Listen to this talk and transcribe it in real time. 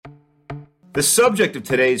The subject of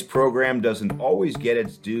today's program doesn't always get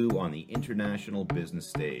its due on the international business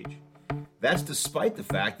stage. That's despite the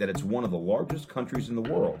fact that it's one of the largest countries in the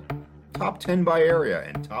world, top 10 by area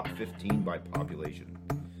and top 15 by population.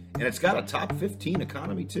 And it's got a top 15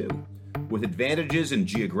 economy too, with advantages in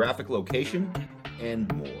geographic location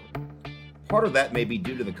and more. Part of that may be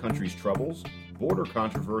due to the country's troubles, border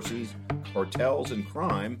controversies, cartels, and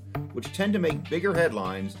crime, which tend to make bigger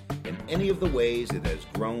headlines in any of the ways it has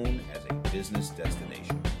grown as a business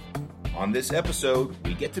destination. On this episode,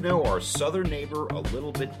 we get to know our southern neighbor a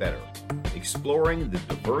little bit better, exploring the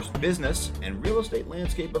diverse business and real estate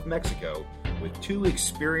landscape of Mexico with two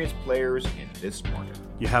experienced players in this market.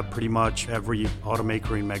 You have pretty much every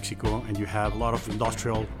automaker in Mexico, and you have a lot of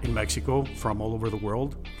industrial in Mexico from all over the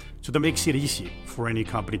world. So that makes it easy for any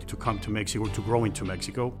company to come to Mexico, to grow into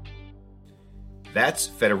Mexico. That's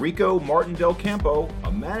Federico Martin del Campo,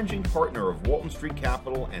 a managing partner of Walton Street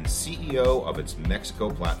Capital and CEO of its Mexico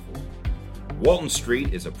platform. Walton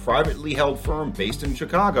Street is a privately held firm based in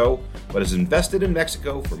Chicago, but has invested in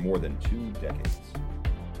Mexico for more than 2 decades.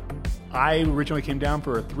 I originally came down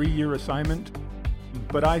for a 3-year assignment,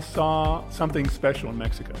 but I saw something special in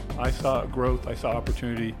Mexico. I saw growth, I saw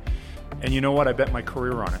opportunity, and you know what? I bet my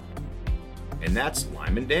career on it. And that's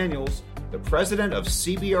Lyman Daniels, the president of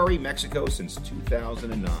CBRE Mexico since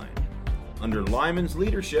 2009. Under Lyman's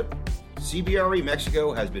leadership, CBRE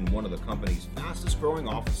Mexico has been one of the company's fastest growing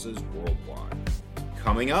offices worldwide.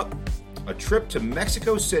 Coming up, a trip to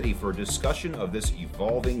Mexico City for a discussion of this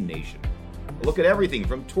evolving nation. A look at everything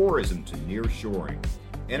from tourism to nearshoring,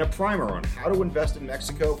 and a primer on how to invest in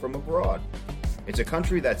Mexico from abroad. It's a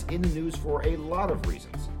country that's in the news for a lot of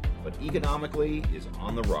reasons, but economically is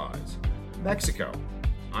on the rise. Mexico.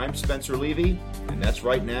 I'm Spencer Levy, and that's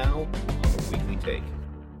right now on the Weekly Take.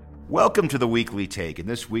 Welcome to the Weekly Take, and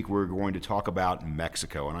this week we're going to talk about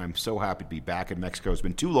Mexico, and I'm so happy to be back in Mexico. It's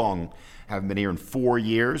been too long. I haven't been here in 4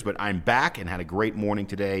 years, but I'm back and had a great morning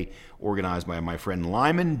today organized by my friend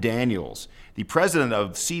Lyman Daniels, the president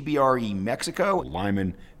of CBRE Mexico.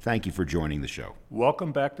 Lyman, thank you for joining the show.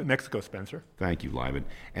 Welcome back to Mexico, Spencer. Thank you, Lyman.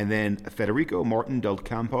 And then Federico Martin del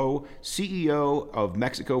Campo, CEO of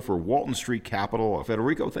Mexico for Walton Street Capital.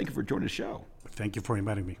 Federico, thank you for joining the show. Thank you for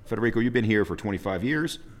inviting me. Federico, you've been here for 25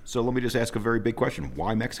 years, so let me just ask a very big question.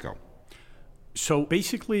 Why Mexico? So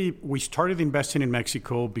basically, we started investing in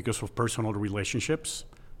Mexico because of personal relationships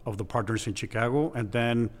of the partners in Chicago, and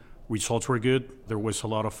then results were good. There was a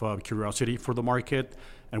lot of curiosity for the market,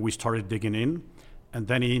 and we started digging in. And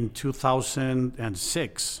then in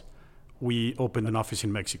 2006, we opened an office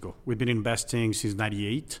in Mexico. We've been investing since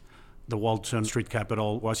 98. The Walton Street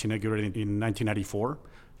Capital was inaugurated in 1994.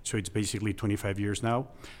 So it's basically 25 years now.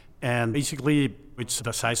 And basically, it's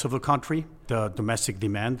the size of the country, the domestic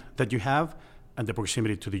demand that you have, and the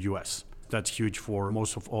proximity to the U.S. That's huge for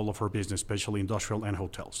most of all of our business, especially industrial and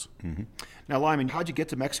hotels. Mm-hmm. Now, Lyman, how'd you get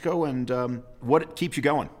to Mexico, and what keeps you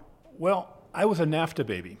going? Well, I was a NAFTA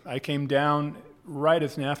baby. I came down right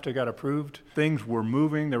as NAFTA got approved. Things were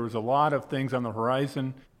moving. There was a lot of things on the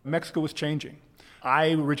horizon. Mexico was changing.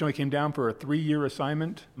 I originally came down for a 3-year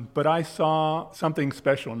assignment, but I saw something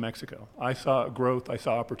special in Mexico. I saw growth, I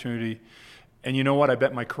saw opportunity, and you know what? I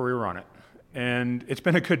bet my career on it. And it's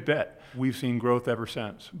been a good bet. We've seen growth ever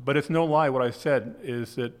since. But it's no lie what I said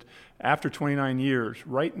is that after 29 years,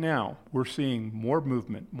 right now, we're seeing more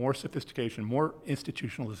movement, more sophistication, more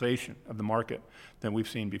institutionalization of the market than we've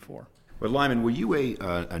seen before. But Lyman, were you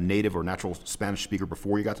a native or natural Spanish speaker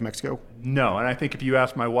before you got to Mexico? No, and I think if you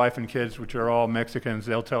ask my wife and kids, which are all Mexicans,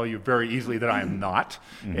 they'll tell you very easily that I am not.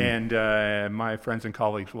 Mm-hmm. And my friends and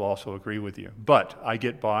colleagues will also agree with you. But I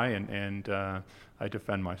get by and I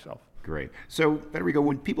defend myself. Great. So, Federico,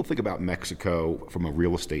 when people think about Mexico from a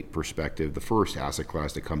real estate perspective, the first asset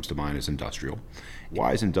class that comes to mind is industrial.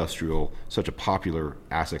 Why is industrial such a popular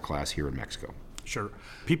asset class here in Mexico? Sure.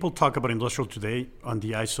 People talk about industrial today on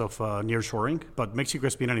the eyes of nearshoring, but Mexico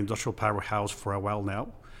has been an industrial powerhouse for a while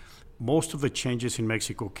now. Most of the changes in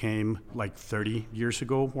Mexico came like 30 years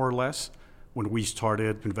ago, more or less, when we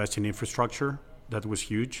started investing in infrastructure. That was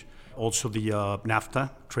huge. Also, the NAFTA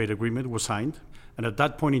trade agreement was signed. And at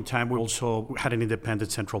that point in time, we also had an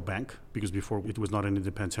independent central bank, because before it was not an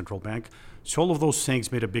independent central bank. So all of those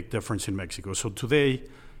things made a big difference in Mexico. So today,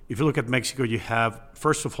 if you look at Mexico, you have,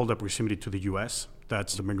 first of all, the proximity to the U.S.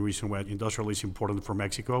 That's the main reason why industrial is important for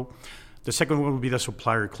Mexico. The second one would be the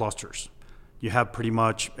supplier clusters. You have pretty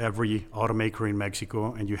much every automaker in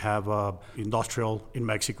Mexico, and you have industrial in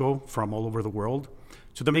Mexico from all over the world.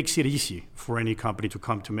 So that makes it easy for any company to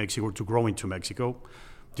come to Mexico or to grow into Mexico.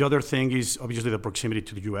 The other thing is obviously the proximity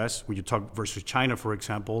to the U.S. When you talk versus China, for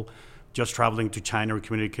example, just traveling to China or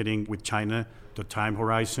communicating with China, the time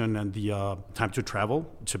horizon and the time to travel,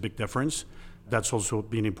 it's a big difference. That's also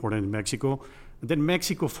been important in Mexico. And then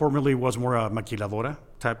Mexico formerly was more a maquiladora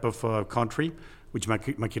type of country, which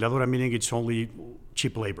maquiladora meaning it's only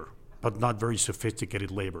cheap labor, but not very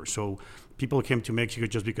sophisticated labor. So people came to Mexico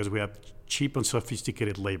just because we have cheap and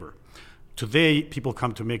sophisticated labor. Today, people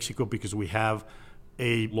come to Mexico because we have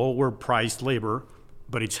a lower priced labor,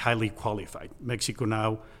 but it's highly qualified. Mexico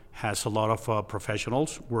now has a lot of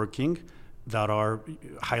professionals working that are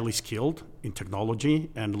highly skilled in technology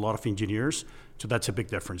and a lot of engineers. So that's a big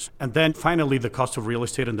difference. And then finally, the cost of real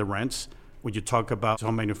estate and the rents. When you talk about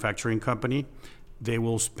some manufacturing company, they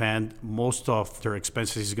will spend most of their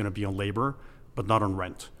expenses is going to be on labor, but not on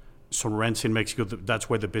rent. So rents in Mexico, that's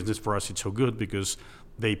why the business for us is so good, because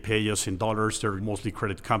they pay us in dollars. They're mostly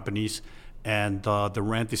credit companies. And the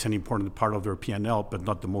rent is an important part of their P&L, but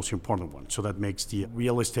not the most important one. So that makes the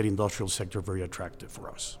real estate industrial sector very attractive for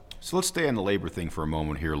us. So let's stay on the labor thing for a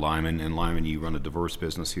moment here, Lyman. And Lyman, you run a diverse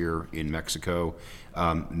business here in Mexico,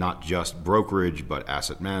 not just brokerage, but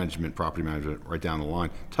asset management, property management, right down the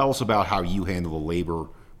line. Tell us about how you handle the labor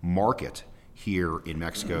market here in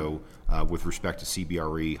Mexico with respect to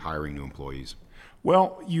CBRE hiring new employees.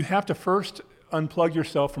 Well, you have to first unplug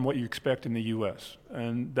yourself from what you expect in the U.S.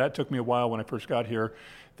 And that took me a while when I first got here,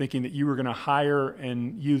 thinking that you were going to hire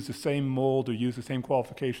and use the same mold or use the same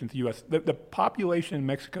qualifications as the U.S. The population in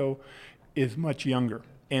Mexico is much younger.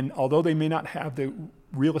 And although they may not have the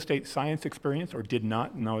real estate science experience, or did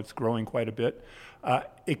not, now it's growing quite a bit,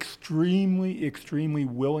 extremely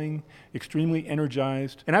willing, extremely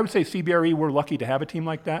energized. And I would say CBRE, we're lucky to have a team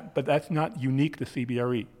like that, but that's not unique to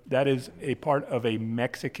CBRE. That is a part of a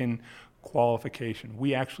Mexican qualification.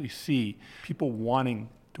 We actually see people wanting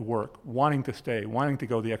to work, wanting to stay, wanting to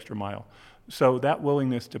go the extra mile. So that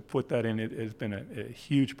willingness to put that in it has been a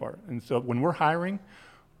huge part. And so when we're hiring,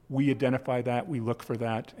 we identify that, we look for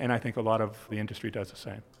that, and I think a lot of the industry does the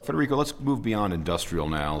same. Federico, let's move beyond industrial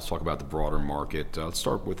now. Let's talk about the broader market. Let's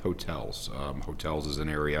start with hotels. Hotels is an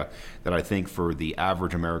area that I think for the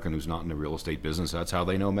average American who's not in the real estate business, that's how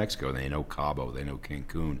they know Mexico. They know Cabo, they know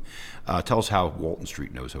Cancun. Tell us how Walton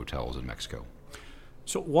Street knows hotels in Mexico.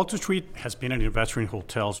 So Walton Street has been an investor in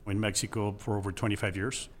hotels in Mexico for over 25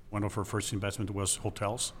 years. One of our first investments was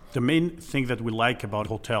hotels. The main thing that we like about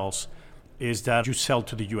hotels is that you sell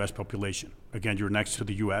to the U.S. population. Again, you're next to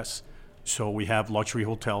the U.S., so we have luxury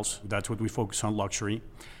hotels. That's what we focus on, luxury.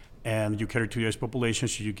 And you cater to the U.S. population,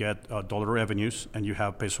 so you get dollar revenues, and you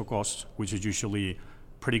have peso costs, which is usually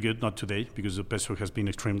pretty good, not today, because the peso has been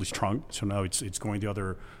extremely strong, so now it's going the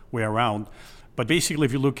other way around. But basically,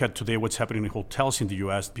 if you look at today what's happening in hotels in the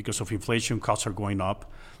U.S., because of inflation, costs are going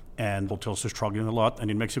up, and hotels are struggling a lot, and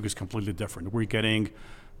in Mexico it's completely different. We're getting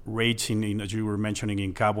rates in, as you were mentioning,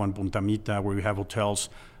 in Cabo and Punta Mita, where we have hotels,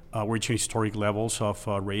 we're reaching historic levels of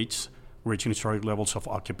rates, we're reaching historic levels of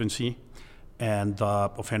occupancy, and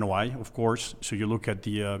of NOI, of course. So you look at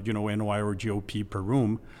the NOI or GOP per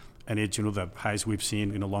room, and it's the highest we've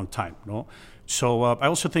seen in a long time. So I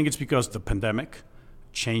also think it's because the pandemic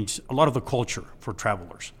changed a lot of the culture for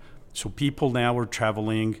travelers. So people now are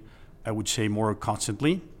traveling, I would say, more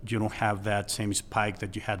constantly. You don't have that same spike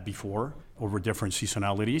that you had before over different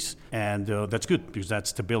seasonalities, and that's good because that's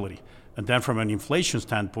stability. And then from an inflation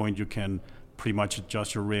standpoint, you can pretty much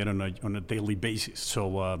adjust your rate on a daily basis.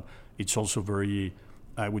 So it's also very,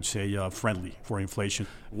 I would say, friendly for inflation.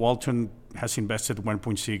 Walton has invested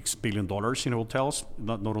 $1.6 billion in hotels,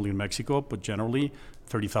 not only in Mexico, but generally,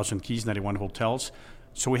 30,000 keys, 91 hotels.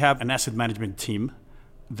 So we have an asset management team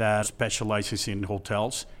that specializes in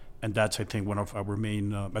hotels, and that's, I think, one of our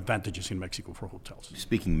main advantages in Mexico for hotels.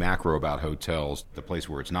 Speaking macro about hotels, the place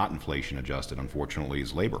where it's not inflation adjusted, unfortunately,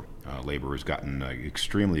 is labor. Labor has gotten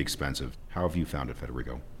extremely expensive. How have you found it,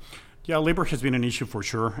 Federico? Yeah, labor has been an issue for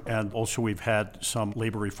sure. And also we've had some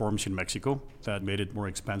labor reforms in Mexico that made it more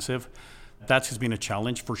expensive. That has been a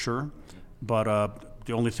challenge for sure. But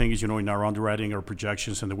the only thing is, in our underwriting, our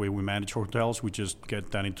projections, and the way we manage hotels, we just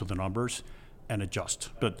get that into the numbers and adjust.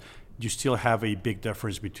 But you still have a big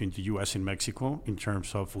difference between the U.S. and Mexico in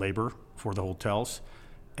terms of labor for the hotels.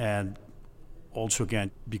 And also, again,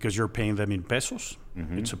 because you're paying them in pesos,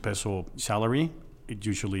 it's a peso salary, it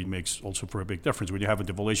usually makes also for a big difference. When you have a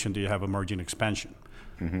devaluation, you have a margin expansion.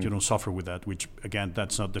 You don't suffer with that, which, again,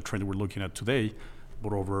 that's not the trend we're looking at today.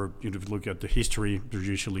 But over, if you look at the history, there's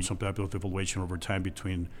usually some type of devaluation over time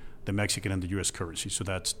between the Mexican and the U.S. currency. So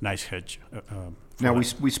that's nice hedge. Now,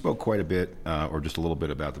 we spoke quite a bit, or just a little bit,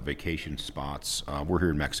 about the vacation spots. We're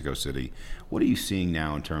here in Mexico City. What are you seeing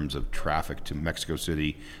now in terms of traffic to Mexico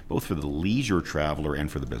City, both for the leisure traveler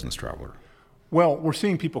and for the business traveler? Well, we're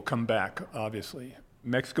seeing people come back, obviously.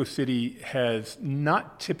 Mexico City has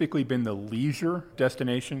not typically been the leisure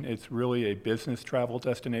destination. It's really a business travel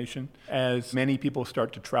destination. As many people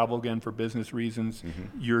start to travel again for business reasons,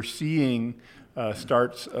 you're seeing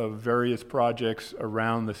starts of various projects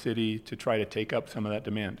around the city to try to take up some of that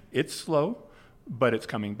demand. It's slow, but it's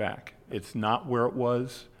coming back. It's not where it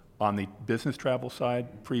was on the business travel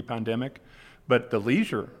side pre-pandemic, but the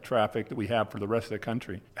leisure traffic that we have for the rest of the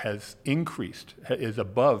country has increased, is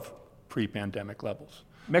above pre-pandemic levels.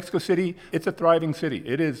 Mexico City, it's a thriving city.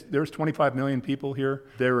 There's 25 million people here.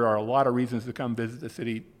 There are a lot of reasons to come visit the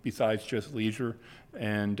city besides just leisure,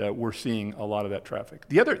 and we're seeing a lot of that traffic.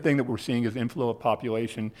 The other thing that we're seeing is inflow of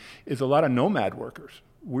population is a lot of nomad workers.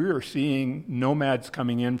 We're seeing nomads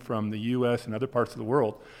coming in from the U.S. and other parts of the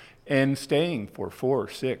world and staying for 4,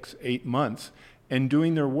 6, 8 months and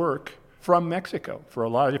doing their work from Mexico for a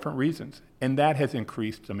lot of different reasons. And that has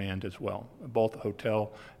increased demand as well, both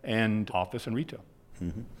hotel and office and retail.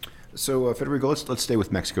 So, Federico, let's stay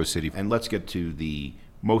with Mexico City and let's get to the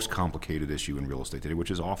most complicated issue in real estate today,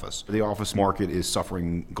 which is office. The office market is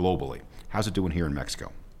suffering globally. How's it doing here in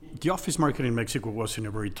Mexico? The office market in Mexico was in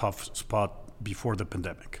a very tough spot before the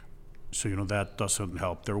pandemic. So, that doesn't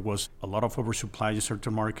help. There was a lot of oversupply in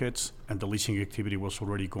certain markets, and the leasing activity was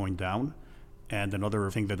already going down. And another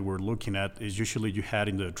thing that we're looking at is usually you had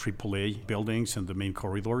in the AAA buildings and the main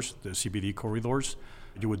corridors, the CBD corridors,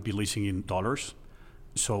 you would be leasing in dollars.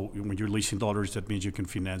 So when you're leasing dollars, that means you can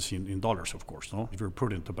finance in dollars, of course, no? If you're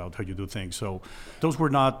prudent about how you do things. So those were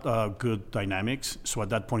not good dynamics. So at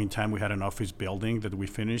that point in time, we had an office building that we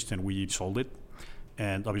finished and we sold it.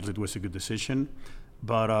 And obviously it was a good decision.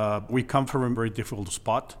 But we come from a very difficult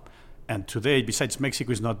spot. And today, besides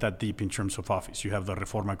Mexico is not that deep in terms of office. You have the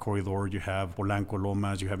Reforma corridor, you have Polanco,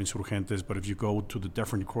 Lomas, you have Insurgentes, but if you go to the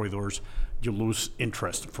different corridors, you lose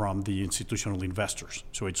interest from the institutional investors.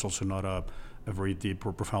 So it's also not a very deep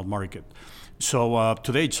or profound market. So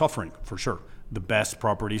today it's suffering, for sure. The best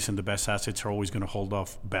properties and the best assets are always going to hold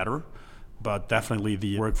off better, but definitely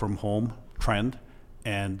the work from home trend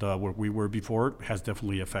and where we were before has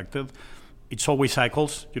definitely affected. It's always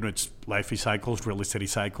cycles, it's life is cycles, real estate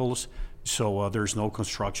is cycles. So there's no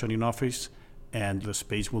construction in office and the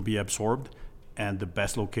space will be absorbed and the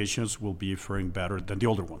best locations will be faring better than the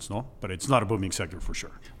older ones, no? But it's not a booming sector for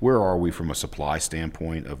sure. Where are we from a supply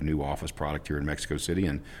standpoint of new office product here in Mexico City,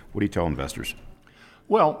 and what do you tell investors?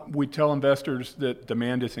 Well, we tell investors that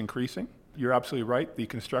demand is increasing. You're absolutely right. The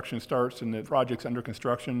construction starts and the projects under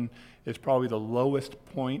construction is probably the lowest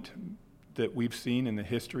point that we've seen in the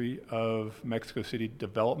history of Mexico City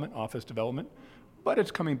development, office development, but it's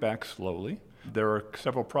coming back slowly. There are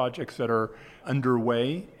several projects that are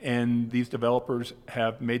underway, and these developers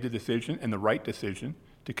have made the decision, and the right decision,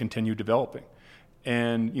 to continue developing.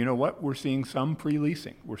 And you know what? We're seeing some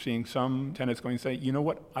pre-leasing. We're seeing some tenants going to say, you know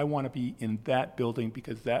what? I want to be in that building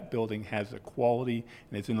because that building has the quality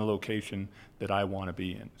and it's in the location that I want to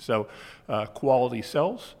be in. So quality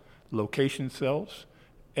sells, location sells,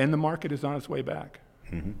 and the market is on its way back.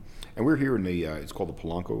 Mm-hmm. And we're here in it's called the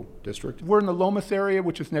Polanco district? We're in the Lomas area,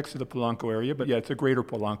 which is next to the Polanco area, but yeah, it's a greater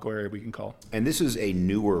Polanco area we can call. And this is a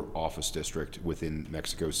newer office district within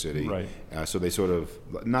Mexico City. Right. So they sort of,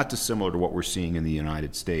 not dissimilar to what we're seeing in the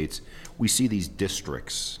United States, we see these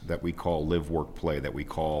districts that we call live, work, play, that we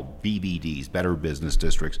call BBDs, Better Business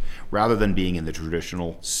Districts, rather than being in the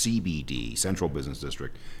traditional CBD, Central Business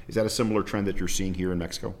District. Is that a similar trend that you're seeing here in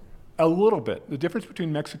Mexico? A little bit. The difference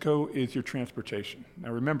between Mexico is your transportation. Now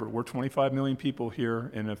remember, we're 25 million people here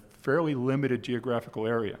in a fairly limited geographical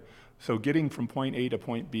area. So getting from point A to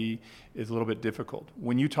point B is a little bit difficult.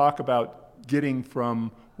 When you talk about getting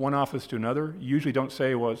from one office to another, you usually don't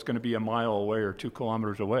say, well, it's going to be a mile away or 2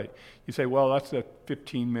 kilometers away. You say, well, that's a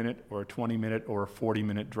 15-minute or a 20-minute or a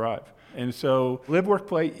 40-minute drive. And so live, work,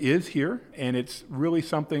 play is here, and it's really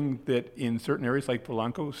something that in certain areas like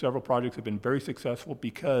Polanco, several projects have been very successful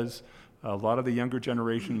because a lot of the younger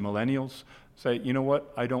generation, millennials, say, you know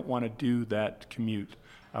what, I don't want to do that commute.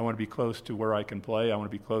 I want to be close to where I can play. I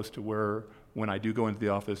want to be close to where, when I do go into the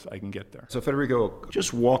office, I can get there. So Federico,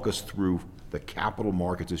 just walk us through the capital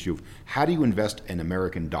markets issue. How do you invest an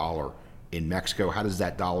American dollar in Mexico? How does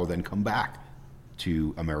that dollar then come back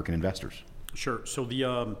to American investors? Sure. So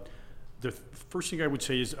the first thing I would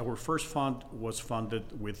say is our first fund was funded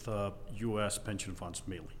with U.S. pension funds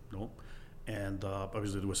mainly, no? And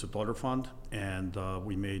obviously it was a dollar fund, and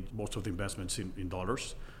we made most of the investments in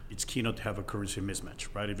dollars. It's key not to have a currency mismatch,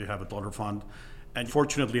 right? If you have a dollar fund, and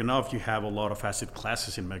fortunately enough, you have a lot of asset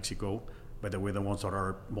classes in Mexico, by the way, the ones that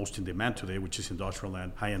are most in demand today, which is industrial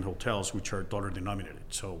and high-end hotels, which are dollar denominated.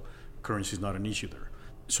 So currency is not an issue there.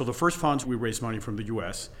 So the first funds, we raised money from the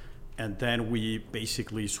US, and then we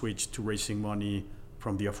basically switched to raising money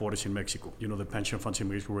from the Afores in Mexico. The pension funds in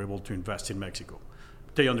Mexico were able to invest in Mexico.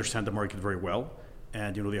 They understand the market very well,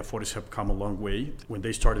 and the Afores have come a long way. When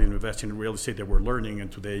they started investing in real estate, they were learning, and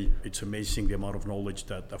today it's amazing the amount of knowledge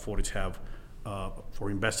that Afores have for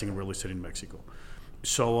investing in real estate in Mexico.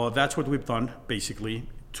 So that's what we've done, basically.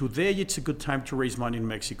 Today, it's a good time to raise money in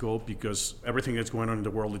Mexico because everything that's going on in the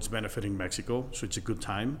world is benefiting Mexico, so it's a good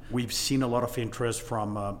time. We've seen a lot of interest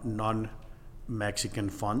from non-Mexican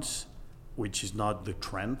funds, which is not the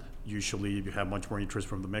trend. Usually, you have much more interest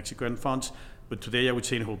from the Mexican funds. But today, I would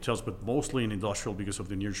say in hotels, but mostly in industrial because of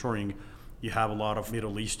the nearshoring, you have a lot of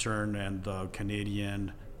Middle Eastern and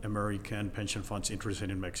Canadian, American pension funds interested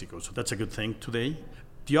in Mexico. So that's a good thing today.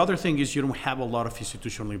 The other thing is you don't have a lot of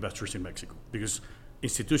institutional investors in Mexico because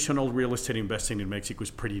institutional real estate investing in Mexico is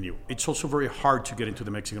pretty new. It's also very hard to get into the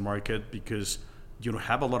Mexican market because you don't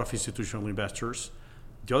have a lot of institutional investors.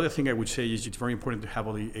 The other thing I would say is it's very important to have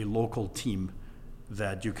a local team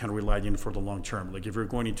that you can rely on for the long term. Like if you're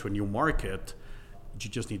going into a new market, you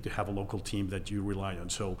just need to have a local team that you rely on.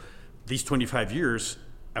 So these 25 years,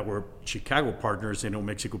 our Chicago partners, they know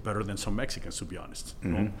Mexico better than some Mexicans, to be honest.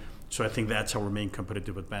 So I think that's our main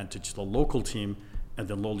competitive advantage, the local team and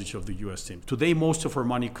the knowledge of the U.S. team. Today, most of our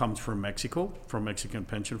money comes from Mexico, from Mexican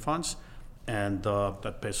pension funds, and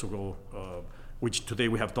that peso, which today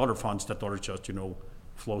we have dollar funds, that dollar just,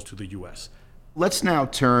 flows to the U.S. Let's now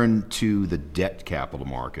turn to the debt capital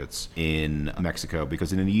markets in Mexico,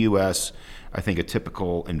 because in the U.S., I think a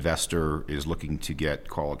typical investor is looking to get,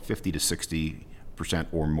 call it 50 to 60%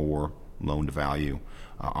 or more loan to value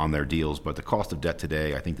on their deals. But the cost of debt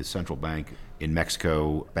today, I think the central bank in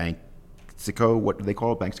Mexico, what do they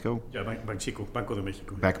call it? Banxico? Yeah, Banxico, Banco de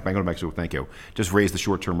Mexico. Banco de Mexico, thank you. Just raised the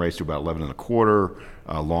short-term rates to about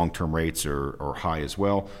 11.25. Long-term rates are high as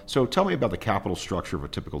well. So tell me about the capital structure of a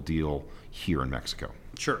typical deal here in Mexico.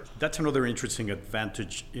 Sure. That's another interesting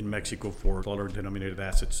advantage in Mexico for dollar-denominated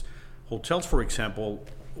assets. Hotels, for example,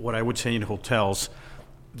 what I would say in hotels,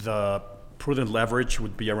 the prudent leverage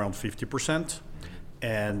would be around 50%,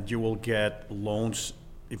 and you will get loans,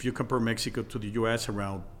 if you compare Mexico to the U.S.,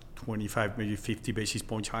 around 25, maybe 50 basis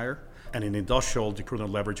points higher. And in industrial, the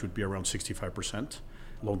prudent leverage would be around 65%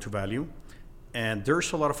 loan to value. And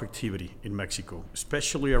there's a lot of activity in Mexico,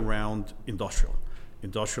 especially around industrial.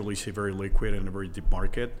 Industrial is a very liquid and a very deep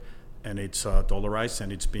market, and it's dollarized,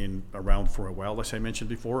 and it's been around for a while, as I mentioned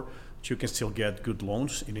before. But you can still get good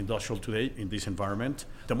loans in industrial today in this environment.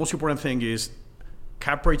 The most important thing is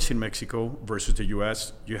cap rates in Mexico versus the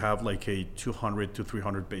U.S., you have like a 200 to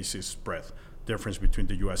 300 basis spread difference between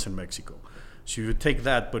the U.S. and Mexico. So you take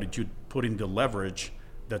that, but you put in the leverage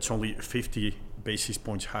that's only 50 basis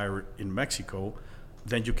points higher in Mexico,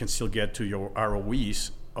 then you can still get to your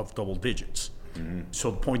ROEs of double digits.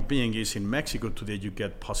 So the point being is in Mexico today, you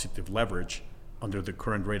get positive leverage under the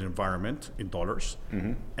current rate environment in dollars,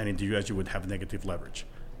 and in the U.S. you would have negative leverage.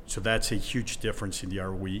 So that's a huge difference in the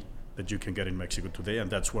ROE that you can get in Mexico today, and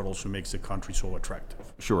that's what also makes the country so attractive.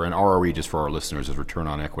 Sure, and ROE, just for our listeners, is return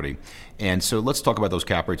on equity. And so let's talk about those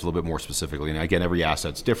cap rates a little bit more specifically. And again, every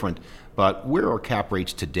asset's different, but where are cap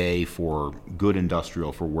rates today for good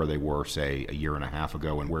industrial for where they were, say, a year and a half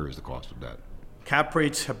ago, and where is the cost of debt? Cap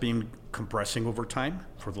rates have been compressing over time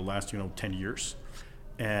for the last 10 years.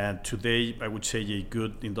 And today, I would say a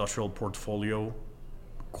good industrial portfolio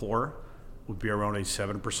core would be around a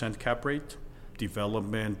 7% cap rate.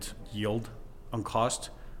 Development yield on cost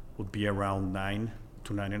would be around 9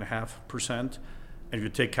 to 9.5%. And if you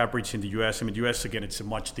take cap rates in the U.S., the U.S. again, it's a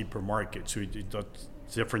much deeper market, so it's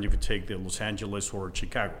different if you take the Los Angeles or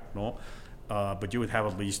Chicago, no? But you would have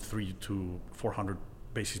at least 300 to 400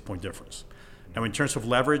 basis point difference. Now, in terms of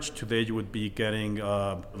leverage, today you would be getting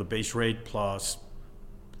the base rate plus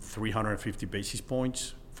 350 basis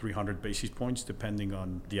points. 300 basis points, depending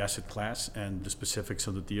on the asset class and the specifics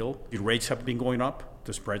of the deal. The rates have been going up,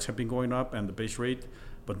 the spreads have been going up, and the base rate,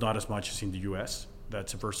 but not as much as in the U.S.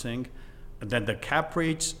 That's the first thing. And then the cap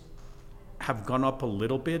rates have gone up a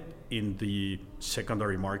little bit in the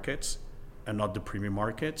secondary markets and not the premium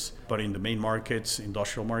markets. But in the main markets,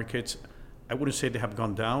 industrial markets, I wouldn't say they have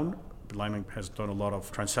gone down. Lyman has done a lot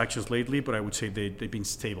of transactions lately, but I would say they've been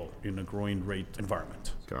stable in a growing rate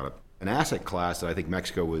environment. Got it. An asset class that I think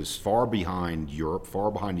Mexico is far behind Europe, far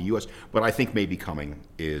behind the U.S., but I think may be coming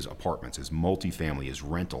is apartments, is multifamily, is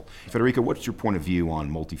rental. Federico, what's your point of view on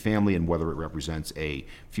multifamily and whether it represents a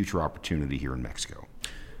future opportunity here in Mexico?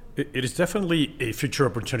 It is definitely a future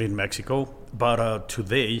opportunity in Mexico, but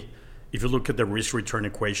today, if you look at the risk-return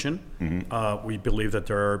equation, we believe that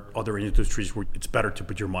there are other industries where it's better to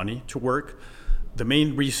put your money to work. The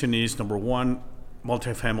main reason is, number one,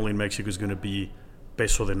 multifamily in Mexico is going to be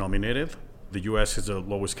peso denominated. The U.S. is the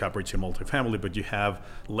lowest cap rates in multifamily, but you have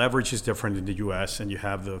leverage is different in the U.S. and you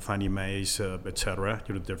have the Fannie Mae's, et cetera,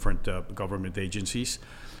 different government agencies.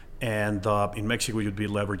 And in Mexico, you'd be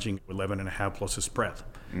leveraging 11.5 plus a spread.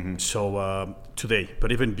 Mm-hmm. So today,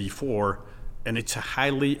 but even before, and it's a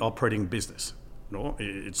highly operating business. No,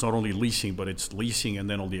 it's not only leasing, but it's leasing and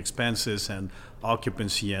then all the expenses and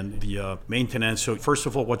occupancy and the maintenance. So first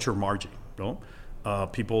of all, what's your margin? No?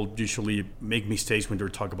 People usually make mistakes when they're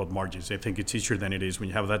talking about margins. They think it's easier than it is when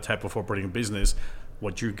you have that type of operating business,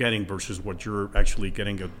 what you're getting versus what you're actually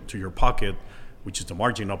getting to your pocket, which is the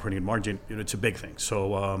margin, operating margin, it's a big thing.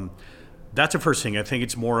 So that's the first thing. I think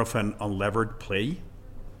it's more of an unlevered play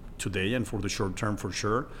today and for the short term for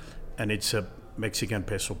sure. And it's a Mexican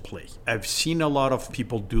peso play. I've seen a lot of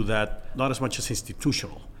people do that, not as much as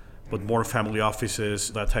institutional, but more family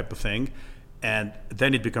offices, that type of thing. And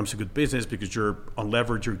then it becomes a good business because you're on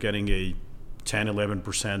leverage, you're getting a 10,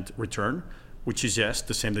 11% return, which is, yes,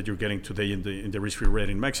 the same that you're getting today in the risk-free rate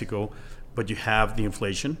in Mexico, but you have the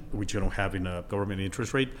inflation, which you don't have in a government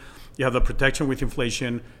interest rate. You have the protection with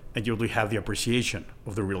inflation, and you have the appreciation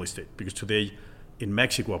of the real estate. Because today in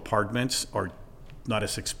Mexico, apartments are not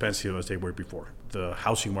as expensive as they were before. The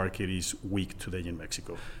housing market is weak today in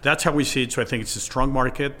Mexico. That's how we see it. So I think it's a strong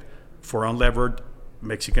market for unlevered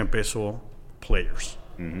Mexican peso players,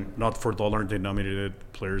 not for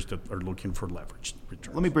dollar-denominated players that are looking for leveraged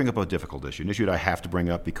returns. Let me bring up a difficult issue, an issue that I have to bring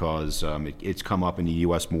up because it's come up in the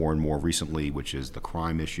U.S. more and more recently, which is the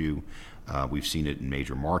crime issue. We've seen it in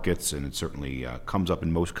major markets, and it certainly comes up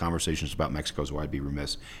in most conversations about Mexico, so I'd be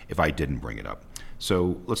remiss if I didn't bring it up.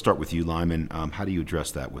 So let's start with you, Lyman. How do you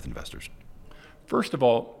address that with investors? First of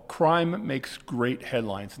all, crime makes great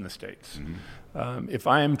headlines in the States. If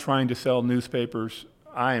I am trying to sell newspapers,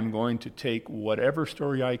 I am going to take whatever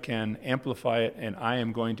story I can, amplify it, and I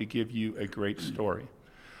am going to give you a great story.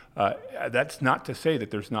 That's not to say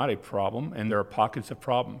that there's not a problem, and there are pockets of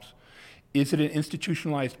problems. Is it an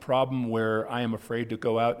institutionalized problem where I am afraid to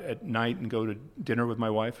go out at night and go to dinner with my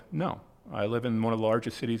wife? No. I live in one of the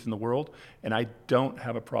largest cities in the world, and I don't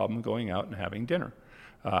have a problem going out and having dinner.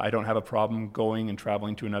 I don't have a problem going and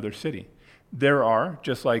traveling to another city. There are,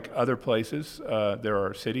 just like other places, there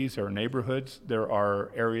are cities, there are neighborhoods, there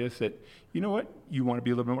are areas that, you know what, you want to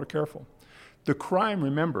be a little bit more careful. The crime,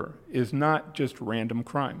 remember, is not just random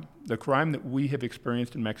crime. The crime that we have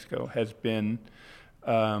experienced in Mexico has been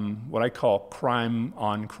what I call crime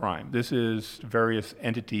on crime. This is various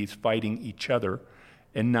entities fighting each other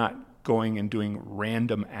and not going and doing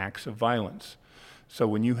random acts of violence. So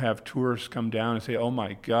when you have tourists come down and say, oh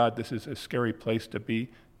my God, this is a scary place to be,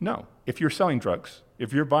 no. If you're selling drugs,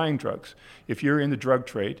 if you're buying drugs, if you're in the drug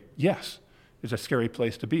trade, yes, it's a scary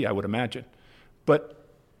place to be, I would imagine. But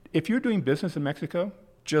if you're doing business in Mexico,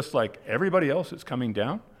 just like everybody else is coming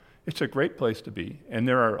down, it's a great place to be. And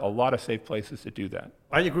there are a lot of safe places to do that.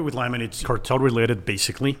 I agree with Lyman. It's cartel-related,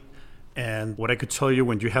 basically. And what I could tell you,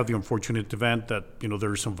 when you have the unfortunate event that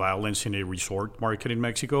there is some violence in a resort market in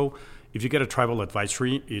Mexico, if you get a travel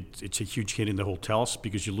advisory, it's a huge hit in the hotels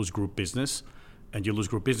because you lose group business. And you lose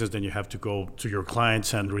group business, then you have to go to your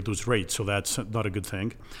clients and reduce rates. So that's not a good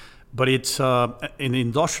thing. But it's in the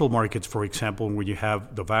industrial markets, for example, when you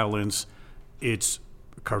have the violence, it's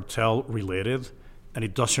cartel related, and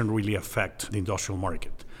it doesn't really affect the industrial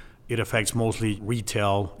market. It affects mostly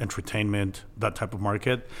retail, entertainment, that type of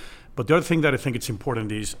market. But the other thing that I think it's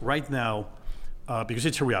important is right now, because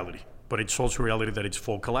it's a reality, but it's also a reality that it's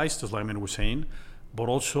focalized, as Lyman was saying, but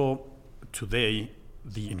also today,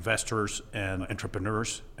 the investors and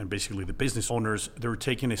entrepreneurs and basically the business owners, they're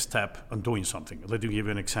taking a step on doing something. Let me give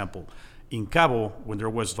you an example. In Cabo, when there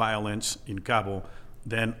was violence in Cabo,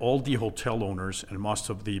 then all the hotel owners and most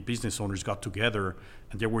of the business owners got together,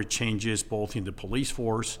 and there were changes both in the police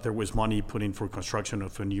force. There was money put in for construction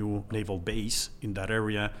of a new naval base in that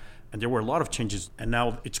area, and there were a lot of changes, and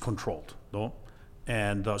now it's controlled. No?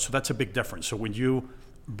 And so that's a big difference. So when you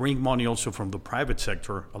bring money also from the private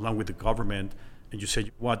sector along with the government, and you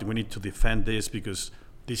say, what, we need to defend this because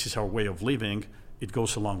this is our way of living, it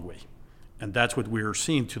goes a long way. And that's what we're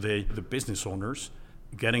seeing today, the business owners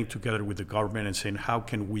getting together with the government and saying, how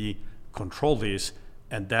can we control this?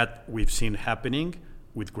 And that we've seen happening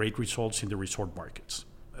with great results in the resort markets.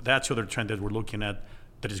 That's the other trend that we're looking at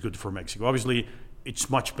that is good for Mexico. Obviously, it's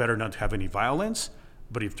much better not to have any violence,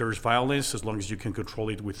 but if there's violence, as long as you can control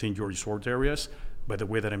it within your resort areas, by the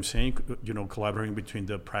way that I'm saying, collaborating between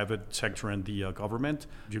the private sector and the government,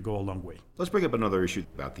 you go a long way. Let's bring up another issue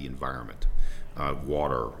about the environment,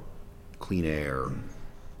 water, clean air.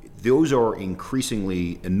 those are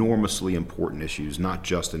increasingly enormously important issues, not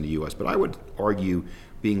just in the U.S., but I would argue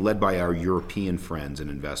being led by our European friends and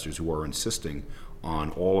investors who are insisting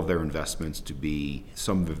on all of their investments to be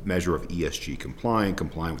some measure of ESG compliant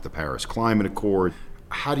with the Paris Climate Accord.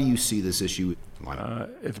 How do you see this issue?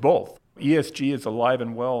 It's both. ESG is alive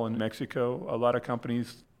and well in Mexico. A lot of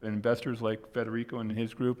companies, investors like Federico and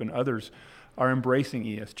his group and others are embracing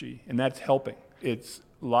ESG, and that's helping. It's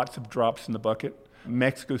lots of drops in the bucket.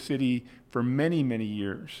 Mexico City, for many, many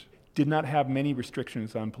years, did not have many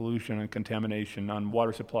restrictions on pollution and contamination, on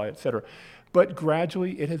water supply, et cetera. But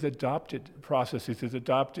gradually it has adopted processes, has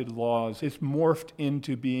adopted laws. It's morphed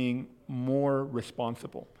into being more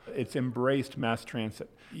responsible. It's embraced mass transit.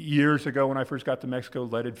 Years ago when I first got to Mexico,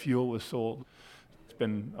 leaded fuel was sold. It's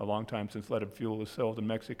been a long time since leaded fuel was sold in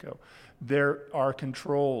Mexico. There are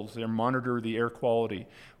controls. They monitor the air quality.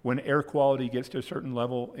 When air quality gets to a certain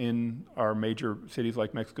level in our major cities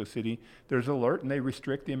like Mexico City, there's an alert and they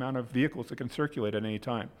restrict the amount of vehicles that can circulate at any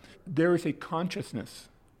time. There is a consciousness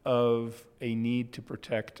of a need to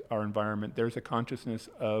protect our environment. There's a consciousness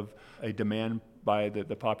of a demand by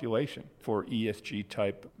the population for ESG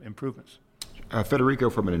type improvements. Federico,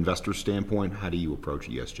 from an investor standpoint, how do you approach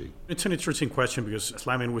ESG? It's an interesting question because, as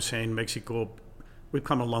Lyman was saying, Mexico, we've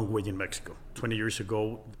come a long way in Mexico. 20 years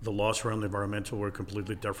ago, the laws around the environmental were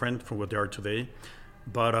completely different from what they are today.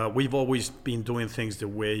 But we've always been doing things the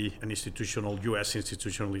way an U.S.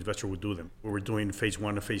 institutional investor would do them. We were doing phase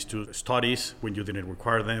 1 and phase 2 studies when you didn't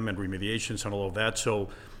require them, and remediations and all of that. So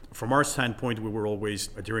from our standpoint, we were always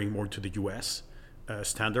adhering more to the U.S.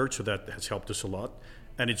 Standard, so that has helped us a lot.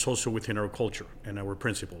 And it's also within our culture and our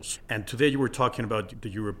principles. And today you were talking about the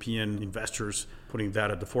European investors putting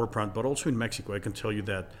that at the forefront, but also in Mexico. I can tell you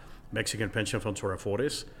that Mexican pension funds or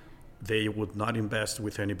Afores, they would not invest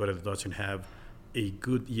with anybody that doesn't have a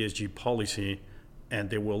good ESG policy, and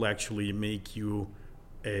they will actually make you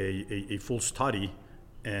a full study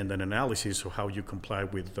and an analysis of how you comply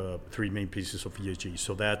with the 3 main pieces of ESG.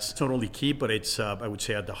 So that's not only key, but it's, I would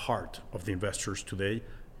say, at the heart of the investors today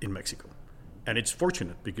in Mexico. And it's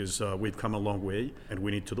fortunate because we've come a long way and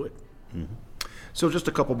we need to do it. Mm-hmm. So just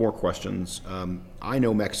a couple more questions. I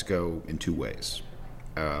know Mexico in 2 ways.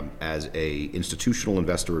 As a institutional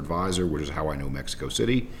investor advisor, which is how I know Mexico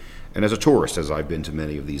City, and as a tourist, as I've been to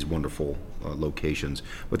many of these wonderful locations.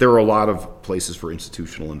 But there are a lot of places for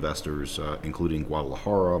institutional investors, including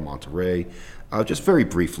Guadalajara, Monterrey. Just very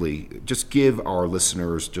briefly, just give our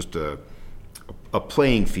listeners just a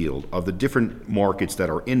playing field of the different markets that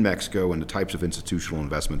are in Mexico and the types of institutional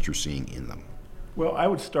investments you're seeing in them. Well, I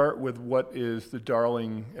would start with what is the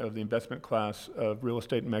darling of the investment class of real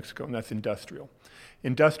estate in Mexico, and that's industrial.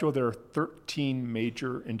 Industrial, there are 13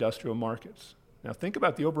 major industrial markets. Now think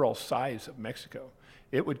about the overall size of Mexico.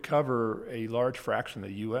 It would cover a large fraction of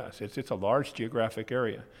the U.S. It's a large geographic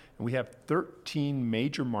area. And we have 13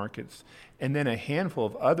 major markets and then a handful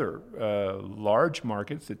of other large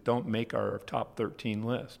markets that don't make our top 13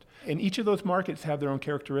 list. And each of those markets have their own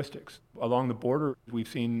characteristics. Along the border, we've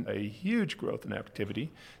seen a huge growth in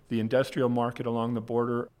activity. The industrial market along the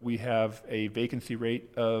border, we have a vacancy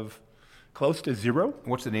rate of close to 0.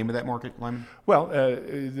 What's the name of that market, Lyman? Well,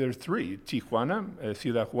 there are 3. Tijuana,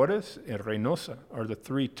 Ciudad Juarez, and Reynosa are the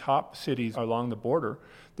 3 top cities along the border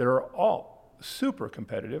that are all super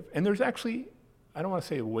competitive. And there's actually, I don't want to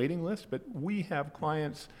say a waiting list, but we have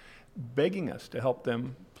clients begging us to help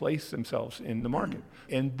them place themselves in the market.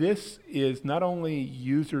 And this is not only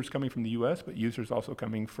users coming from the U.S., but users also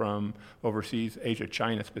coming from overseas. Asia,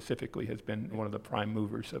 China specifically has been one of the prime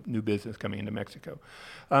movers of new business coming into Mexico.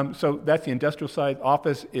 So that's the industrial side.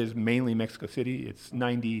 Office is mainly Mexico City. It's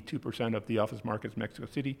 92% of the office market is Mexico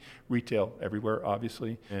City. Retail everywhere,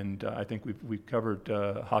 obviously. And I think we've covered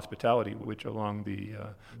hospitality, which along the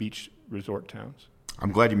beach resort towns.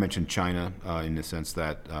 I'm glad you mentioned China in the sense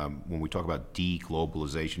that when we talk about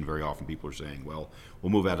deglobalization, very often people are saying, well, we'll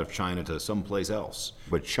move out of China to someplace else.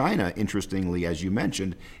 But China, interestingly, as you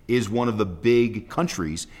mentioned, is one of the big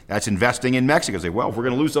countries that's investing in Mexico. Say, well, if we're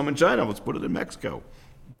going to lose some in China, let's put it in Mexico.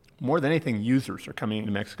 More than anything, users are coming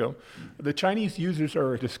into Mexico. The Chinese users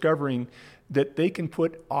are discovering that they can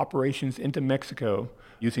put operations into Mexico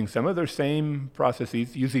using some of their same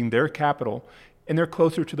processes, using their capital, and they're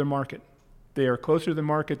closer to their market. They are closer to the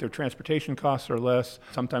market, their transportation costs are less.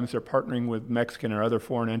 Sometimes they're partnering with Mexican or other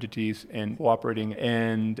foreign entities and cooperating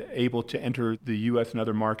and able to enter the U.S. and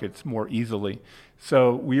other markets more easily.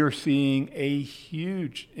 So we are seeing a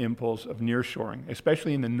huge impulse of nearshoring,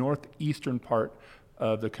 especially in the northeastern part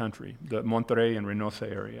of the country, the Monterrey and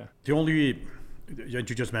Reynosa area. You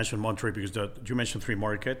just mentioned Monterrey because you mentioned 3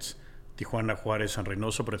 markets, Tijuana, Juarez, and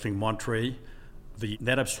Reynosa, but I think Monterrey the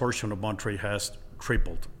net absorption of Monterrey has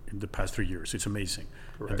tripled in the past 3 years. It's amazing.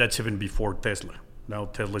 Correct. And that's even before Tesla. Now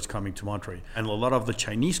Tesla is coming to Monterrey. And a lot of the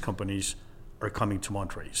Chinese companies are coming to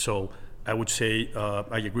Monterrey. So I would say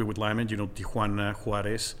I agree with Lyman, Tijuana,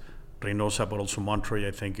 Juarez, Reynosa, but also Monterrey.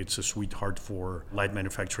 I think it's a sweetheart for light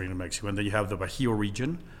manufacturing in Mexico. And then you have the Bajío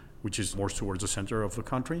region, which is more towards the center of the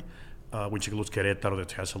country, which includes Querétaro,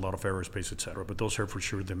 that has a lot of aerospace, et cetera. But those are for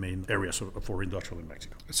sure the main areas for industrial in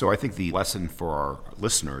Mexico. So I think the lesson for our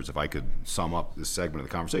listeners, if I could sum up this segment of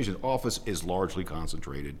the conversation, office is largely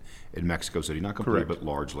concentrated in Mexico City, not completely, but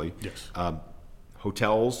largely. Yes.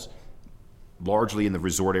 Hotels, largely in the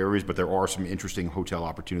resort areas, but there are some interesting hotel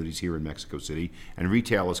opportunities here in Mexico City, and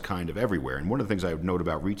retail is kind of everywhere. And one of the things I would note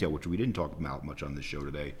about retail, which we didn't talk about much on this show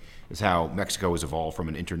today, is how Mexico has evolved from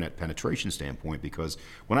an internet penetration standpoint, because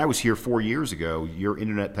when I was here 4 years ago, your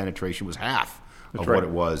internet penetration was half of what it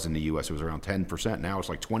was in the U.S. It was around 10%. Now it's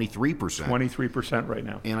like 23%. 23% right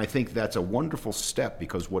now. And I think that's a wonderful step,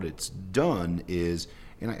 because what it's done is,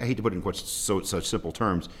 and I hate to put it in such simple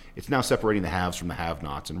terms, it's now separating the haves from the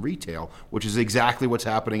have-nots in retail, which is exactly what's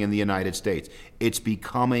happening in the United States. It's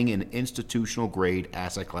becoming an institutional-grade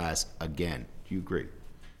asset class again. Do you agree?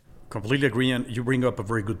 Completely agree, and you bring up a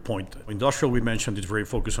very good point. Industrial, we mentioned, is very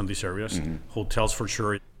focused on these areas. Mm-hmm. Hotels, for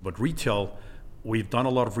sure. But retail, we've done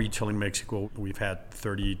a lot of retail in Mexico. We've had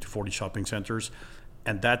 30 to 40 shopping centers,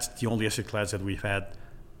 and that's the only asset class that we've had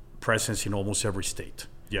presence in almost every state.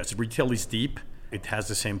 Yes, retail is deep. It has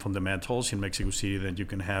the same fundamentals in Mexico City that you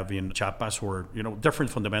can have in Chiapas, or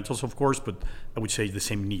different fundamentals, of course, but I would say the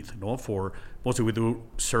same need. For mostly we do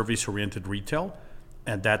service-oriented retail,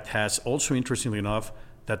 and that has also, interestingly enough,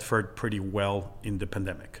 that fared pretty well in the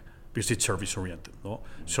pandemic because it's service-oriented.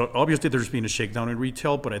 So obviously there's been a shakedown in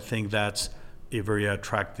retail, but I think that's a very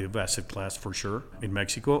attractive asset class for sure in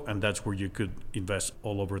Mexico, and that's where you could invest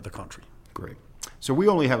all over the country. Great. So we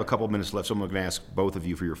only have a couple of minutes left, so I'm going to ask both of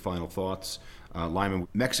you for your final thoughts. Lyman,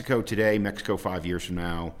 Mexico today, Mexico 5 years from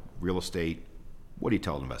now, real estate, what do you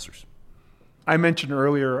tell investors? I mentioned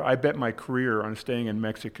earlier, I bet my career on staying in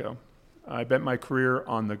Mexico. I bet my career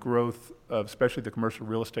on the growth of especially the commercial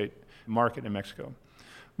real estate market in Mexico.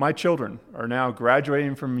 My children are now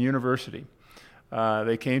graduating from university.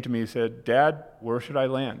 They came to me and said, "Dad, where should I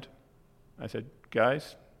land?" I said,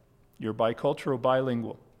 "Guys, you're bicultural,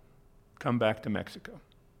 bilingual. Come back to Mexico."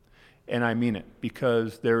 And I mean it,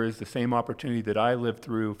 because there is the same opportunity that I lived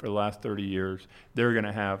through for the last 30 years, they're going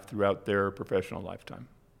to have throughout their professional lifetime.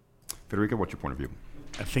 Federico, what's your point of view?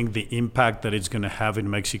 I think the impact that it's going to have in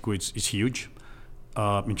Mexico is huge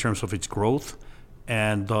in terms of its growth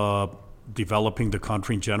and developing the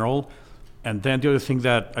country in general. And then the other thing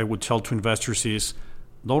that I would tell to investors is,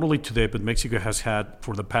 not only today, but Mexico has had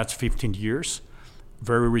for the past 15 years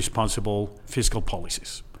very responsible fiscal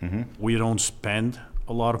policies. Mm-hmm. We don't spend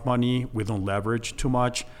a lot of money. We don't leverage too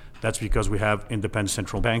much. That's because we have independent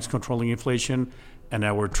central banks controlling inflation, and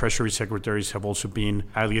our treasury secretaries have also been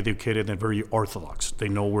highly educated and very orthodox. They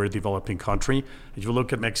know we're a developing country. If you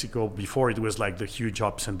look at Mexico, before it was like the huge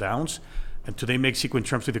ups and downs, and today Mexico, in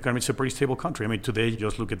terms of the economy, is a pretty stable country. I mean, today you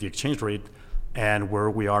just look at the exchange rate and where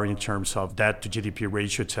we are in terms of debt to GDP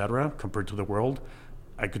ratio, et cetera, compared to the world.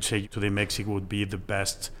 I could say today Mexico would be the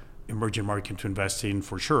best emerging market to invest in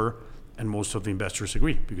for sure, and most of the investors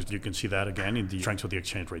agree, because you can see that again in the strength of the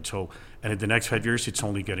exchange rate. So, and in the next 5 years, it's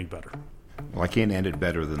only getting better. Well, I can't end it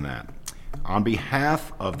better than that. On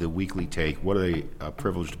behalf of the Weekly Take, what a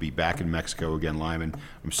privilege to be back in Mexico again, Lyman.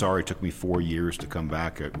 I'm sorry it took me 4 years to come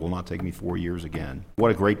back. It will not take me 4 years again. What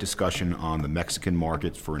a great discussion on the Mexican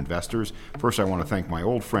markets for investors. First, I want to thank my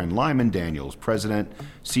old friend Lyman Daniels, President,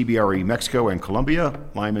 CBRE Mexico and Colombia.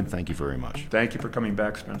 Lyman, thank you very much. Thank you for coming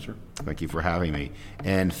back, Spencer. Thank you for having me.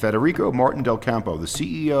 And Federico Martin del Campo, the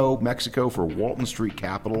CEO Mexico for Walton Street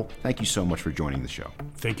Capital. Thank you so much for joining the show.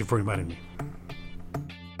 Thank you for inviting me.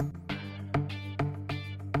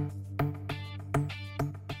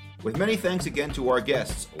 With many thanks again to our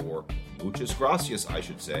guests, or muchas gracias, I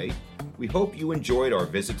should say, we hope you enjoyed our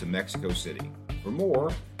visit to Mexico City. For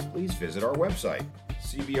more, please visit our website,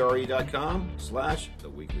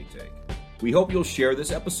 cbre.com/theweeklytake. We hope you'll share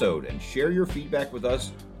this episode and share your feedback with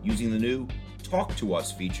us using the new Talk to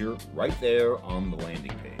Us feature right there on the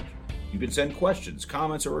landing page. You can send questions,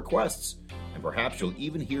 comments, or requests, and perhaps you'll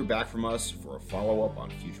even hear back from us for a follow-up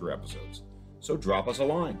on future episodes. So drop us a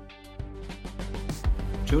line.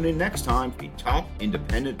 Tune in next time, a top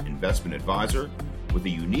independent investment advisor with a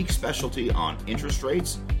unique specialty on interest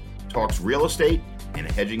rates, talks real estate, and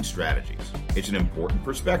hedging strategies. It's an important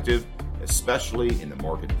perspective, especially in the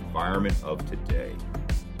market environment of today.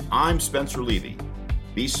 I'm Spencer Levy.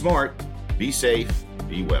 Be smart, be safe,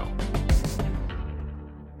 be well.